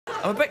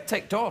I'm a bit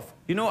ticked off.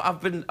 You know,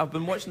 I've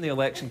been watching the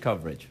election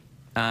coverage,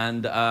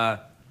 and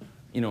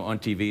you know, on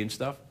TV and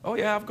stuff. Oh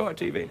yeah, I've got a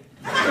TV.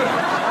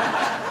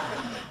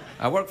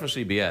 I work for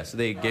CBS.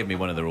 They gave me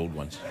one of their old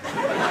ones,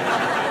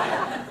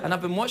 and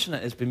I've been watching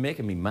it. It's been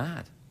making me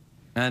mad,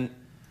 and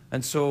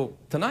so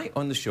tonight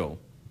on the show,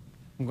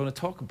 I'm going to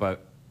talk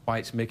about why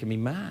it's making me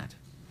mad.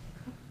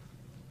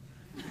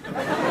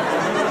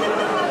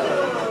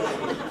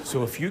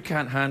 So if you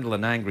can't handle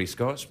an angry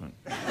Scotsman,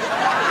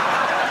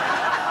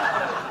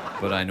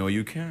 but I know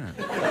you can,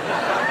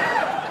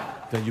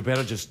 then you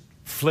better just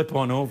flip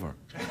on over.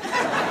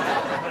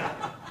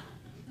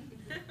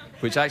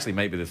 Which actually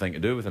might be the thing to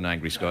do with an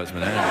angry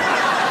Scotsman anyway.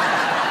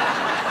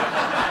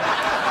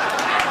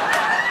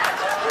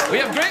 We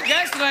have great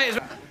guests tonight as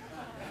well.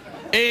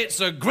 It's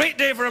a great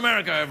day for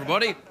America,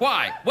 everybody.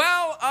 Why?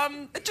 Well,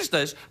 it just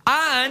is.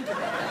 And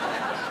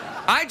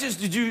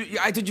did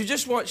you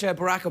just watch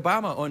Barack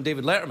Obama on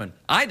David Letterman?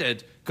 I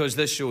did, because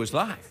this show is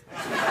live.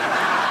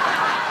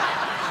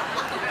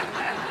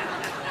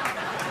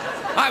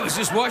 I was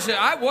just watching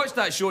it. I watched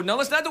that show. Now,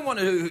 listen, I don't want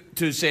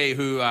to say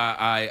who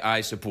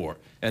I support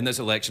in this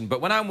election,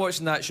 but when I'm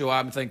watching that show,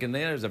 I'm thinking,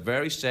 there's a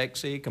very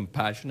sexy,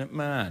 compassionate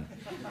man.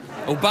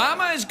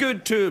 Obama is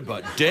good too,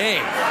 but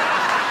Dave,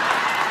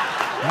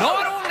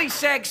 not only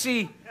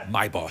sexy,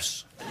 my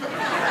boss.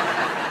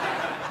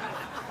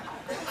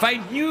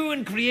 Find new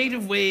and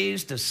creative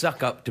ways to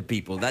suck up to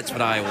people. That's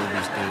what I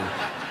always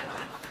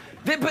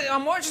do. But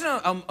I'm watching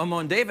I'm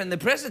on Dave, and the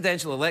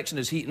presidential election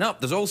is heating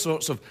up. There's all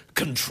sorts of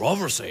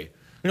controversy.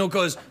 You know,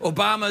 because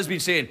Obama's been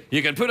saying,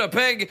 you can put a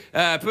pig,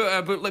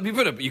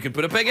 you can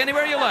put a pig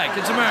anywhere you like.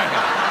 It's America.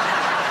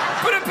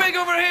 Put a pig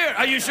over here.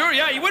 Are you sure?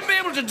 Yeah, you wouldn't be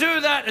able to do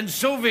that in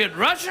Soviet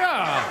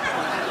Russia.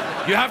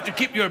 You have to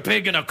keep your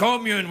pig in a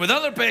commune with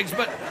other pigs,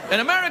 but in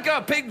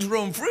America, pigs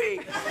roam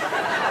free.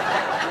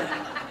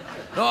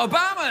 No,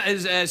 Obama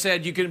has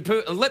said you can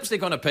put a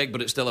lipstick on a pig,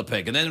 but it's still a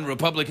pig. And then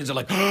Republicans are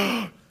like,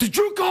 oh, did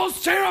you call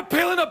Sarah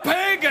Palin a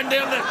pig? And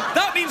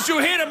that means you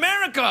hate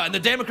America. And the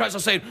Democrats are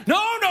saying,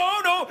 no, no,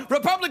 no,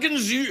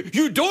 Republicans,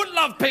 you don't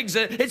love pigs.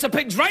 It's a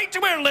pig's right to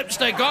wear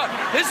lipstick.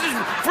 This is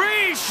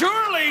free,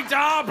 surely,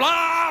 blah,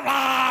 blah,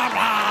 blah,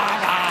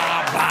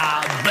 blah, blah,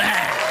 blah, blah.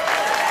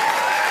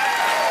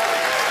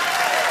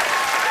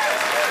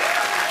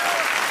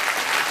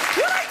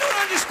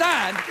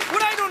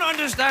 What I don't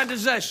understand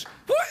is this.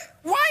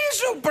 Why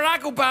is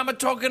Barack Obama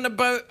talking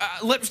about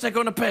lipstick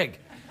on a pig?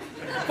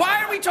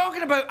 Why are we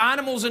talking about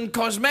animals and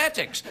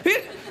cosmetics?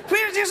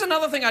 Here's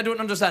another thing I don't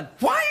understand.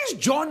 Why is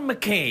John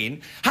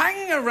McCain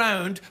hanging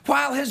around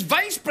while his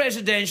vice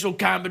presidential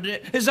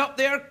candidate is up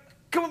there,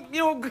 you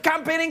know,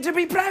 campaigning to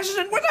be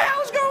president? What the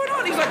hell is going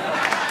on? He's like,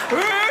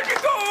 here you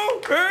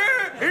go,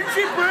 isn't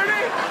she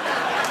pretty?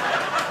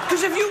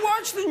 Because if you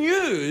watch the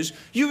news,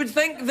 you would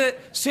think that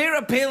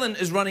Sarah Palin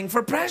is running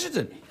for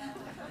president.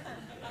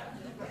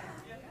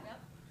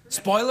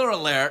 Spoiler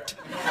alert.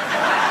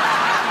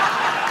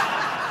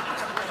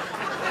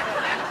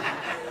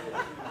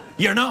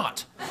 You're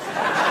not.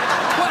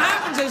 What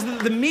happens is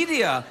that the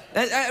media,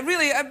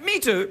 me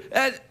too,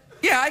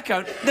 yeah, I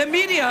count. The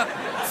media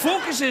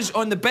focuses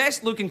on the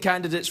best-looking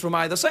candidates from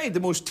either side, the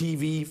most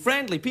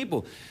TV-friendly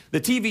people. The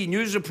TV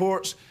news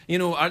reports, you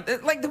know, are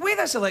like the way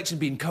this election is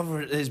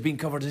being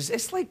covered is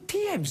it's like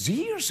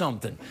TMZ or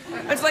something.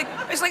 It's like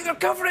they're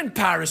covering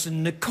Paris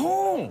and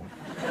Nicole.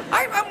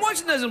 I'm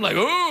watching this, I'm like,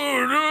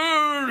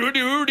 oh,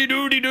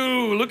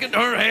 doody-doody-doody-doo. Look at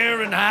her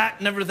hair and hat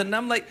and everything. And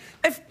I'm like,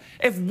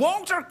 if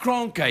Walter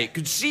Cronkite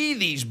could see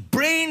these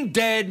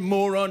brain-dead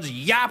morons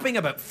yapping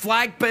about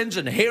flag pins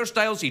and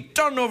hairstyles, he'd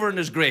turn over in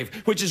his grave,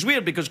 which is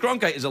weird because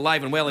Cronkite is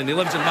alive and well and he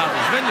lives in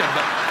Martha's Vineyard,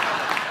 but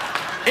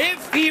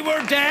if he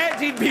were dead,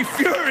 he'd be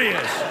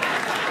furious.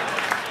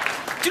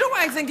 Do you know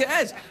what I think it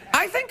is?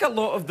 I think a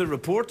lot of the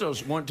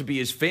reporters want to be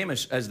as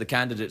famous as the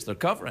candidates they're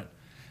covering.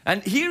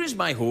 And here is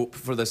my hope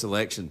for this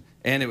election.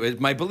 Anyway,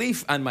 my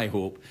belief and my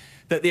hope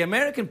that the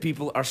American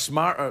people are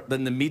smarter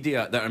than the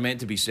media that are meant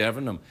to be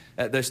serving them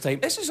at this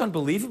time. This is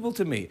unbelievable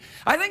to me.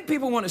 I think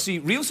people want to see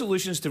real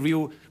solutions to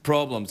real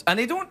problems, and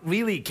they don't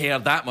really care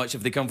that much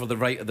if they come from the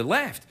right or the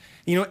left.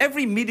 You know,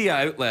 every media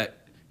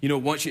outlet, you know,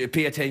 wants you to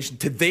pay attention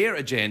to their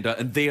agenda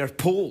and their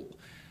poll.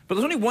 But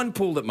there's only one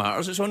poll that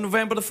matters. It's on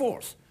November the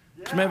 4th.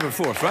 Yeah. It's November the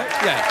 4th, right?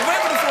 Yeah,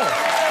 November the 4th.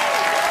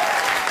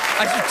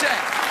 I should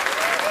check.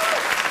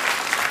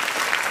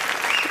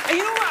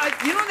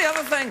 You know the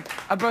other thing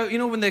about, you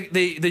know, when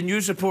the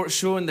news reports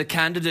showing the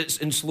candidates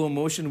in slow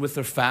motion with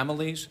their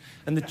families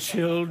and the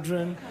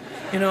children,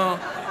 you know,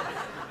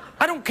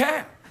 I don't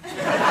care.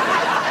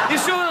 You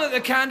show the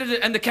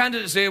candidate, and the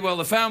candidates say, well,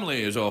 the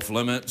family is off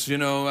limits, you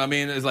know. I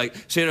mean, it's like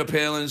Sarah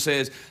Palin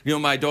says, you know,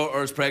 my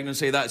daughter's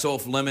pregnancy, that's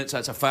off limits,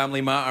 that's a family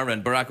matter,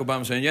 and Barack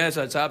Obama saying, yes,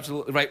 that's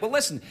absolutely right. Well,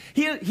 listen,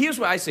 here's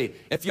what I say.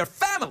 If your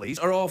families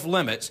are off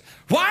limits,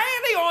 why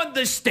are they on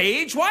the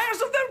stage? Why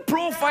isn't there a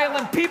profile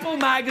in People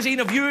magazine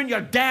of you and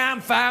your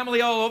damn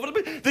family all over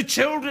the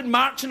children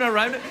marching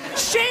around it?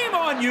 Shame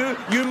on you,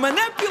 you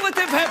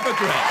manipulative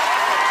hypocrite.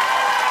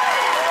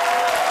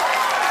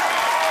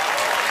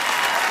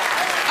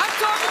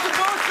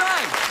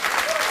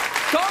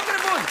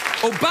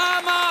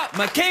 Obama,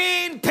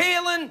 McCain,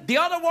 Palin, the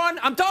other one.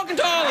 I'm talking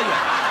to all of you.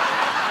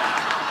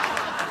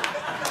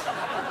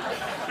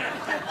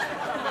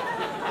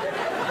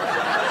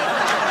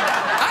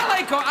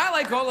 I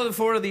like all of the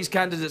four of these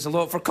candidates a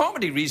lot. For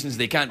comedy reasons,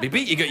 they can't be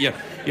beat. You got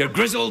your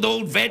grizzled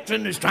old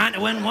veteran who's trying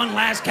to win one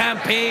last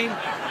campaign.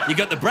 You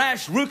got the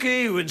brash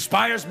rookie who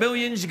inspires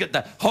millions. You got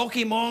the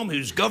hockey mom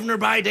who's governor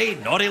by day,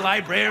 naughty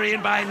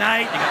librarian by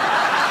night.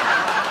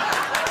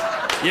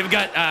 You've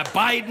got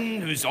Biden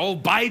who's all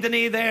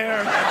Biden-y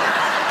there.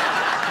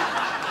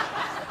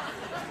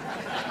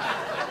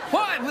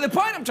 The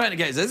point I'm trying to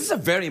get is this is a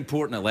very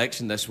important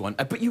election, this one,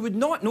 but you would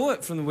not know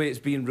it from the way it's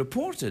being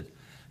reported.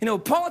 You know,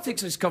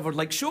 politics is covered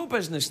like show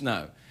business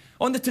now.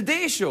 On the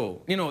Today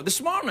Show, you know, this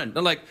morning,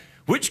 they're like,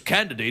 which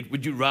candidate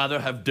would you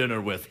rather have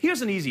dinner with?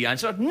 Here's an easy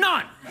answer,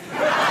 none.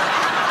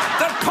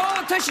 They're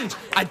politicians.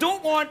 I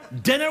don't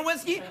want dinner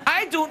with you.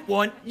 I don't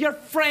want your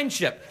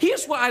friendship.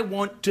 Here's what I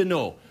want to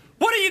know.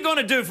 What are you going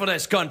to do for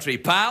this country,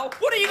 pal?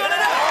 What are you going to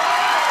do?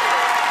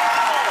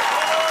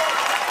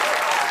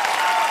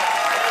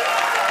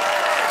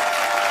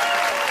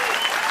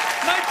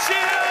 My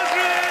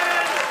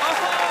children! Oh.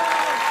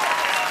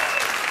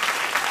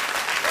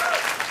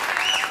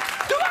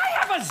 Do I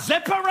have a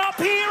zipper up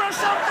here or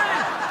something?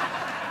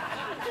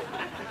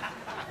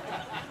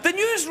 The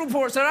news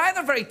reports are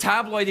either very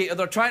tabloidy or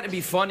they're trying to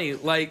be funny,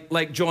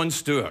 like Jon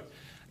Stewart.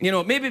 You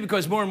know, maybe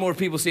because more and more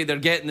people say they're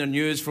getting their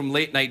news from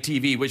late-night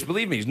TV, which,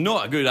 believe me, is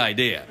not a good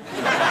idea.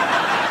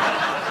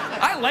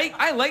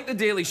 I like The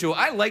Daily Show.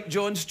 I like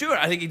Jon Stewart.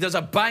 I think he does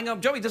a bang-up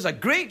job. He does a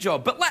great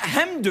job. But let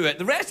him do it.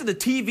 The rest of the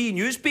TV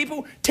news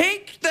people,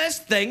 take this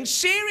thing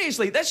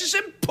seriously. This is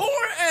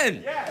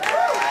important. Yeah.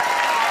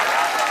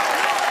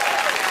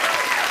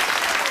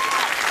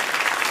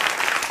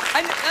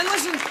 And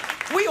listen,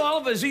 we all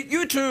of us,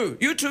 you too,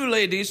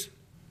 ladies.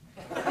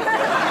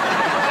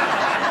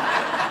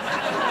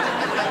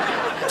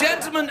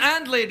 Gentlemen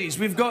and ladies,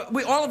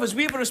 all of us,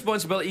 we have a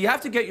responsibility. You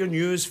have to get your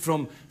news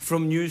from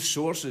news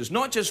sources,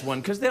 not just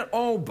one, because they're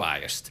all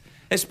biased.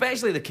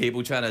 Especially the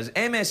cable channels.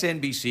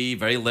 MSNBC,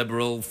 very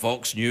liberal.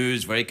 Fox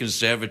News, very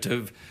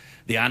conservative.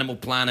 The Animal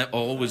Planet,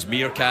 always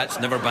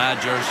meerkats, never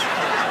badgers.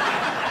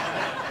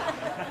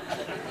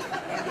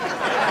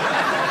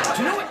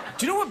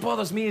 Do you know what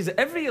bothers me is that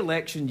every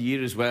election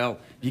year as well,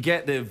 you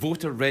get the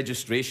voter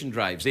registration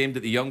drives aimed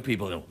at the young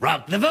people. They'll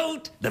rock the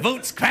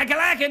vote's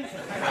crack-a-lackin'.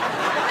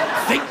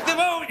 Think the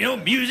vote, you know,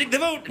 music the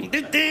vote.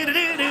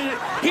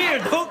 Here,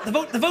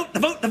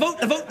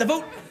 the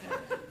vote.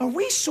 Are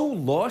we so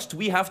lost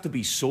we have to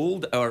be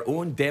sold our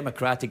own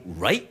democratic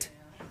right?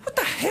 What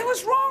the hell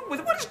is wrong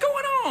with it? What is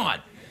going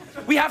on?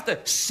 We have to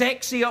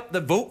sexy up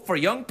the vote for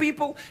young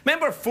people?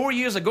 Remember 4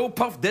 years ago,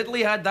 Puff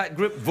Diddley had that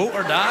group Vote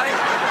or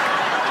Die?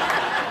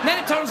 And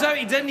then it turns out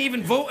he didn't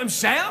even vote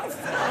himself.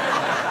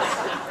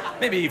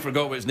 Maybe he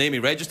forgot what his name he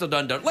registered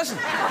under. Listen,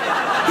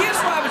 here's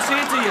what I would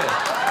say to you.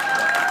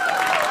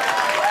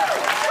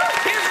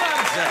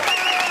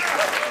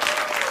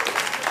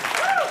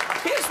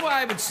 Here's what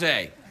I would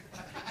say.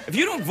 If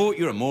you don't vote,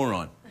 you're a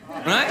moron,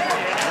 right?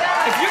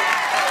 If you...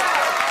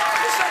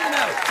 Here's something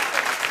else.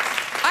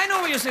 I know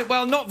what you're saying.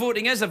 Well, not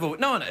voting is a vote.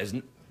 No, it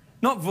isn't.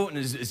 Not voting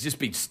is just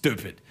being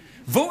stupid.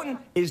 Voting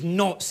is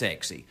not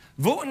sexy.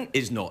 Voting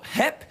is not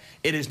hip.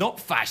 It is not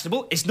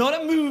fashionable. It's not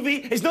a movie.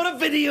 It's not a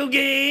video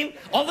game.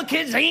 All the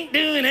kids ain't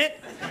doing it.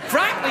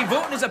 Frankly,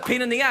 voting is a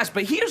pain in the ass.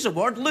 But here's a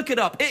word. Look it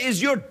up. It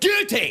is your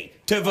duty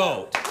to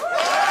vote.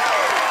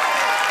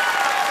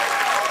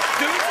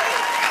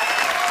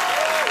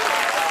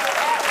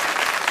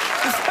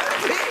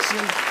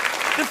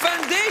 The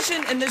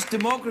foundation in this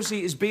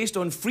democracy is based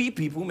on free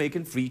people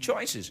making free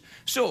choices.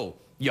 So,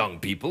 young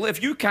people,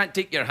 if you can't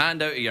take your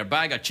hand out of your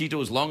bag of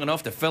Cheetos long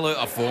enough to fill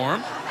out a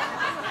form,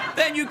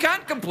 then you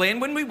can't complain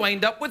when we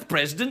wind up with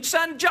President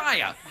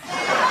Sanjaya.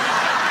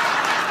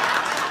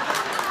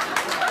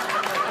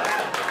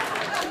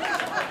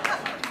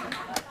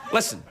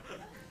 Listen,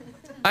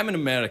 I'm an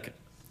American.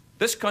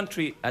 This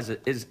country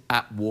is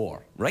at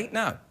war right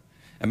now.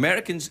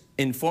 Americans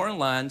in foreign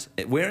lands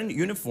wearing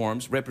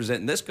uniforms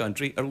representing this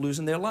country are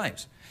losing their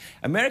lives.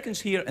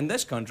 Americans here in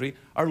this country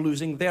are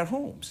losing their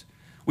homes.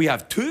 We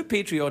have two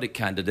patriotic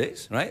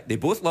candidates, right? They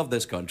both love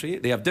this country.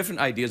 They have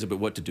different ideas about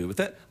what to do with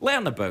it.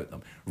 Learn about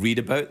them, read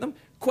about them,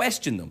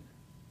 question them,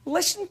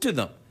 listen to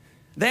them.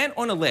 Then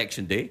on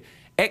election day,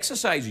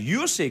 exercise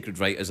your sacred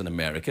right as an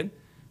American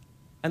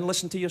and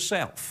listen to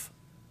yourself.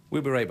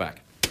 We'll be right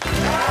back.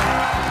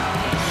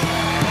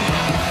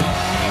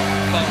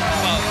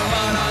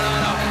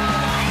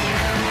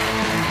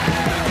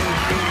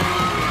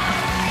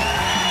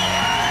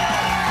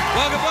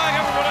 Welcome back,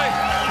 everybody.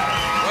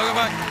 Welcome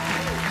back.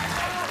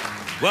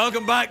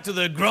 Welcome back to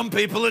the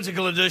grumpy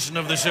political edition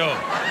of the show.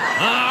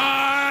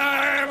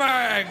 I'm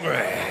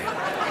angry.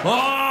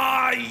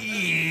 Oh,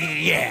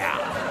 yeah.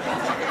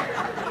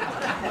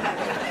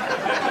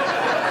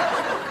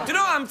 Do you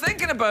know, I'm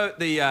thinking about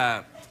the...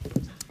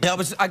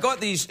 I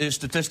got these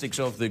statistics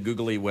off the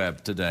googly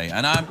web today,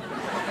 and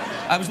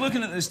I was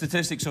looking at the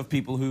statistics of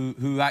people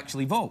who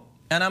actually vote.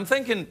 And I'm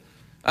thinking,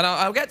 And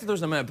I'll get to those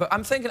in a minute, but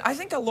I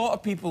think a lot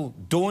of people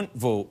don't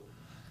vote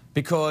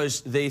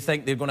because they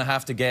think they're going to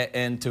have to get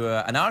into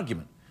an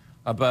argument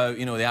about,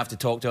 you know, they have to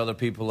talk to other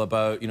people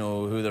about, you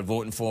know, who they're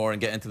voting for and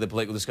get into the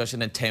political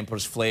discussion, and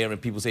tempers flare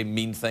and people say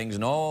mean things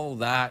and all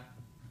that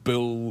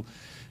bull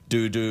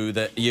doo-doo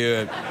that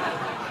you...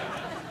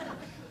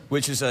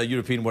 which is a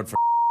European word for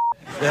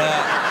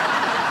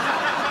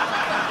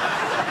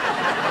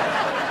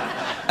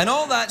and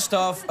all that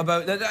stuff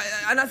about...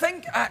 And I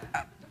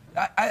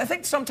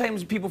think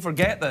sometimes people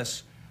forget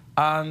this.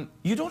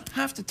 You don't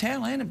have to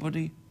tell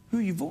anybody who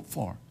you vote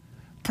for.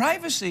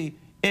 Privacy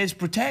is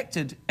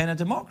protected in a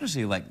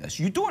democracy like this.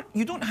 You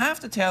don't have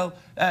to tell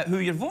who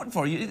you're voting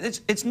for.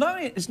 It's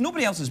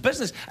nobody else's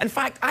business. In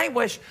fact, I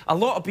wish a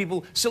lot of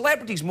people,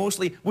 celebrities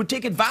mostly, would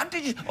take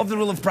advantage of the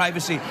rule of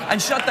privacy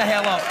and shut the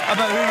hell up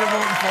about who you're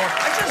voting for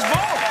and just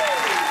vote.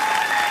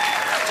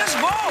 Just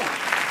vote.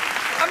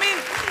 I mean,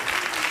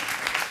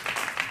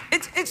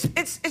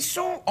 it's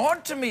so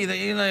odd to me that,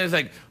 you know, you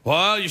think,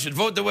 well, you should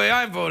vote the way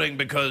I'm voting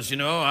because, you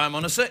know, I'm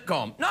on a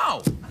sitcom.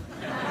 No.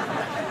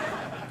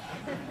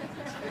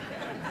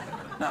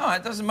 No,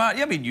 it doesn't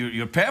matter. I mean,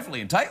 you're perfectly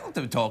entitled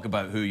to talk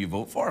about who you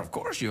vote for. Of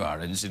course you are,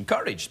 and it's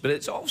encouraged. But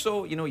it's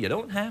also, you know, you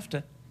don't have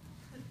to.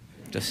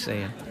 Just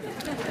saying.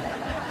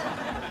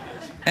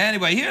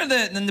 Anyway, here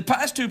in the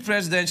past two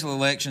presidential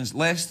elections,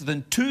 less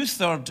than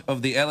 2/3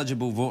 of the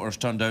eligible voters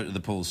turned out to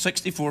the polls.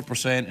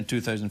 64% in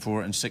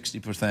 2004 and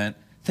 60%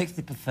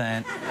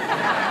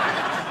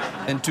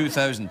 in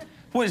 2000.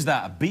 What is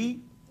that, a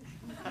B?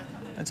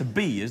 That's a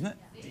B, isn't it?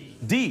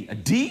 D. A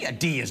D? A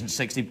D isn't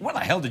 60. Where the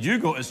hell did you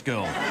go to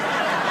school?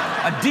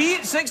 A D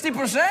at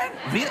 60%?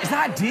 Really? Is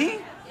that a D?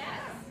 Yes.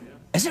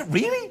 Is it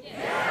really?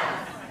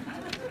 Yes.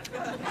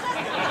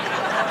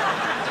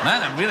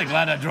 Man, I'm really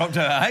glad I dropped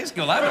out of high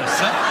school. I would have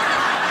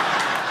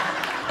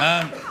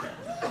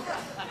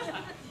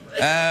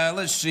sucked.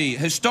 Let's see.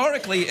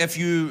 Historically, if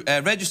you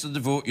registered to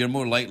vote, you're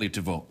more likely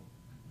to vote.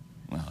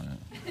 Well,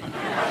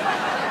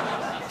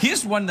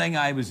 here's one thing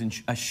I was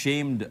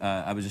ashamed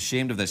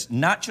of this.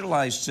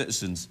 Naturalized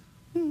citizens,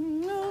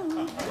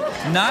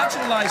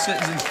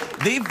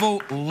 they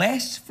vote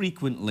less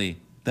frequently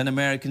than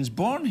Americans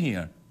born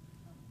here.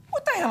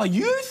 What the hell are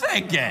you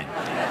thinking?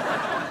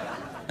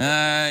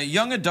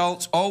 Young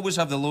adults always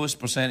have the lowest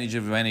percentage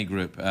of any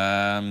group.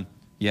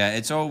 Yeah,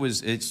 it's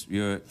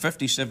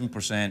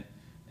 57%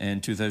 in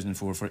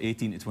 2004 for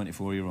 18 to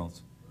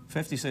 24-year-olds.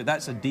 57,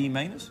 that's a D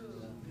minus?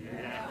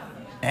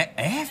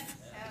 F?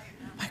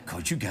 My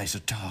God, you guys are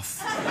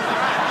tough.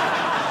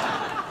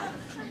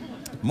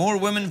 More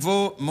women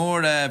vote,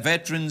 more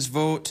veterans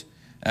vote.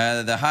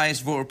 The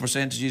highest voter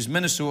percentages: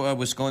 Minnesota,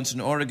 Wisconsin,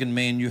 Oregon,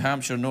 Maine, New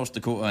Hampshire, North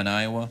Dakota, and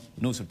Iowa.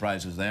 No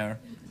surprises there.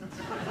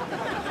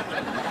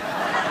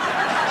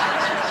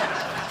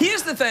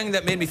 Here's the thing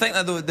that made me think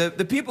that, though.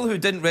 The people who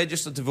didn't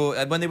register to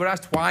vote, when they were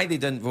asked why they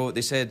didn't vote,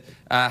 they said,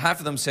 half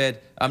of them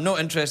said, I'm not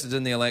interested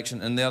in the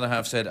election, and the other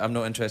half said, I'm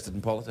not interested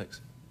in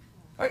politics.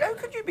 How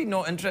could you be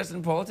not interested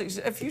in politics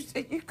if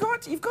you've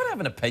got to have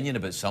an opinion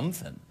about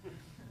something?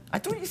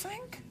 Don't you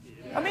think?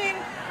 I mean,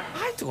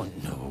 I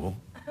don't know.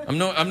 I'm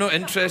not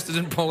interested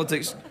in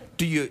politics.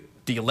 Do you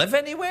live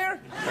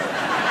anywhere?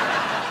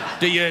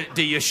 Do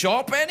you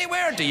shop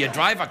anywhere? Do you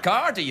drive a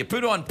car? Do you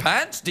put on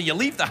pants? Do you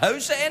leave the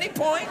house at any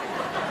point?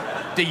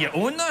 Do you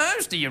own the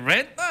house? Do you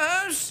rent the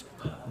house?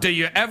 Do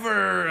you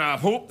ever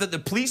hope that the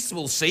police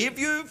will save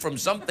you from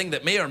something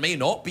that may or may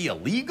not be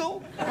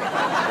illegal?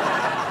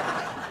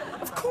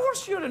 Of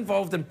course you're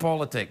involved in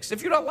politics.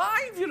 If you're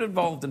alive, you're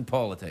involved in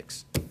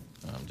politics.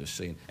 I'm just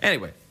saying.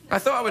 Anyway, I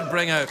thought I would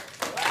bring out...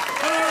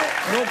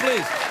 No,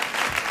 please.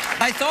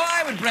 I thought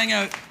I would bring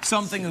out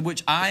something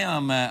which I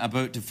am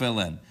about to fill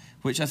in,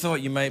 which I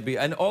thought you might be...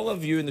 And all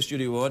of you in the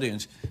studio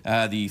audience,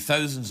 the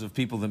thousands of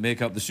people that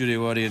make up the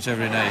studio audience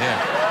every night here...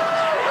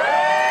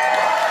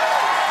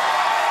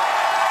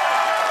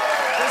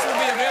 This will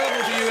be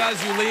available to you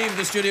as you leave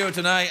the studio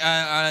tonight,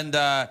 and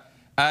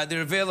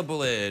they're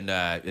available in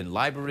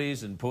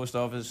libraries, in post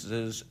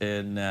offices,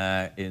 in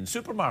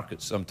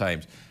supermarkets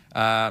sometimes.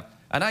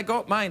 And I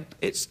got mine.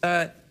 It's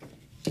a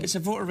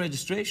voter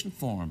registration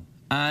form.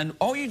 And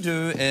all you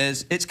do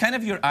is, it's kind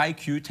of your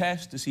IQ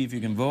test to see if you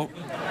can vote.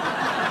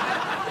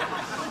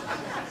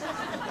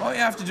 All you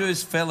have to do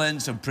is fill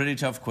in some pretty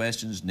tough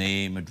questions: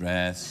 name,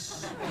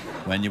 address,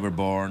 when you were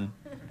born,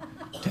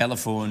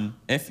 telephone.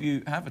 If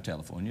you have a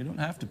telephone, you don't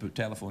have to put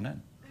telephone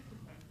in.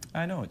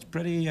 I know, it's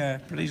pretty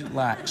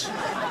lax.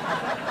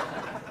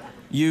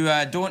 You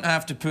don't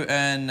have to put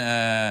in...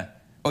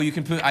 oh, you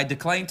can put, I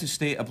decline to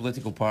state a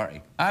political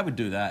party. I would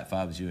do that if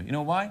I was you. You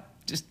know why?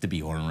 Just to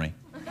be ornery.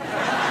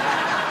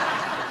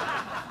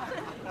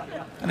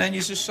 And then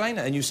you just sign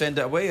it and you send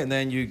it away, and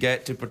then you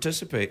get to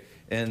participate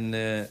in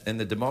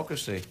the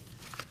democracy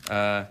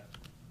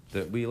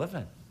that we live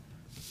in.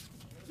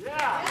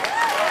 Yeah.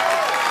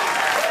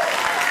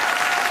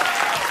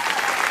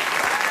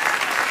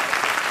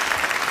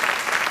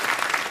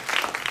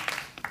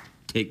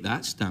 Take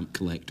that, stamp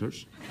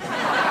collectors.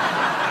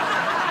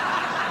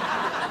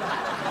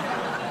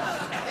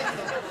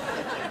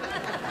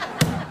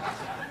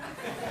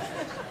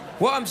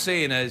 What I'm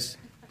saying is,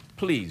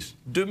 please,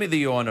 do me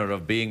the honour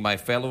of being my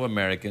fellow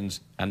Americans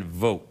and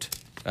vote.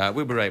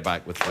 We'll be right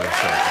back with the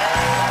show.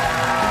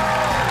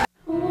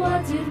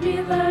 What did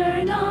we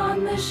learn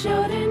on the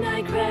show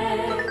tonight, Greg?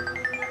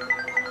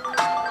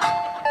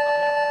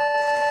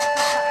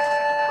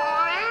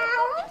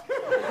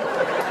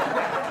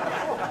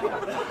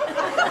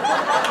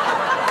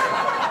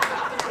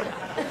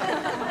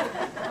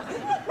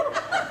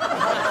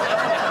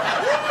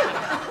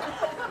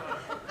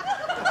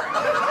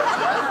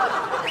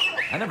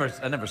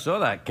 I never saw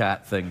that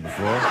cat thing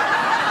before.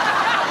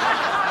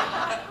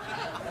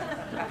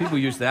 People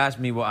used to ask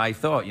me what I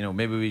thought. You know,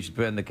 maybe we should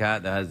put in the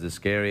cat that has the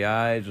scary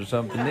eyes or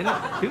something.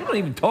 People don't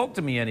even talk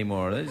to me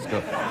anymore. They just go,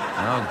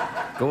 no,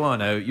 go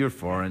on out. You're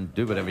foreign.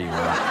 Do whatever you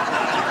want.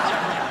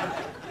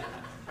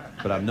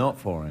 But I'm not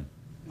foreign.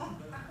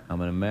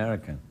 I'm an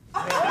American.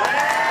 And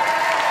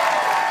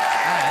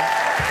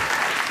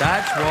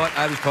that's what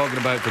I was talking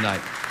about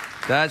tonight.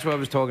 That's what I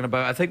was talking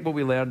about. I think what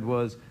we learned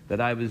was that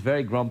I was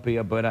very grumpy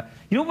about it.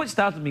 You know what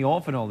started me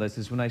off in all this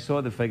is when I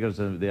saw the figures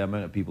of the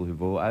amount of people who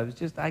vote,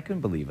 I couldn't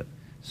believe it.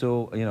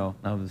 So, I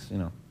was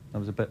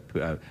a bit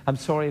put out. I'm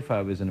sorry if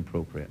I was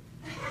inappropriate.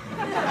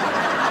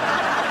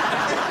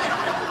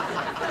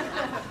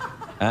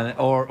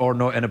 or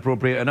not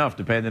inappropriate enough,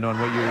 depending on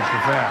what you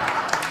prefer.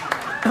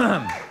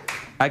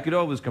 I could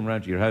always come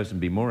round to your house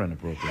and be more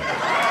inappropriate.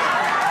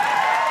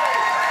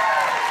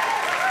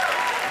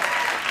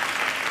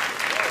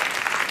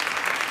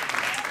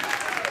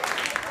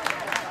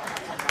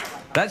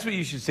 That's what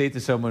you should say to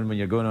someone when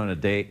you're going on a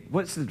date.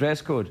 What's the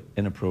dress code?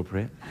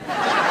 Inappropriate.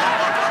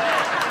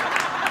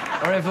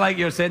 Or if, like,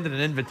 you're sending an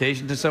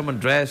invitation to someone,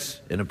 dress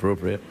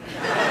inappropriate.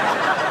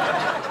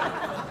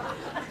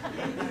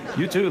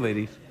 You too,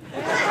 ladies.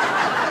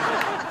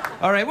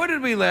 All right, what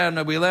did we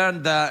learn? We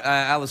learned that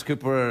Alice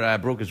Cooper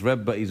broke his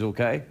rib, but he's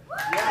okay.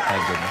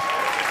 Thank goodness.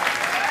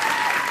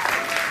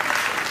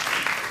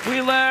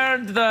 We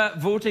learned that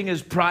voting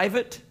is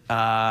private,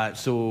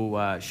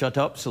 so shut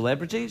up,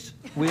 celebrities.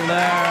 We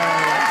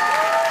learned...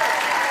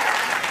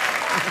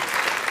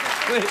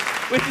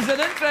 Which is an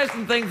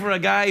interesting thing for a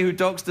guy who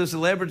talks to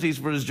celebrities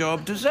for his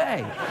job to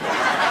say.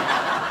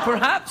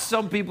 Perhaps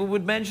some people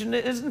would mention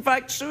it is, in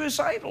fact,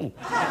 suicidal.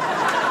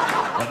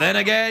 But then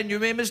again, you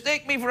may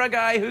mistake me for a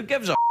guy who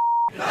gives a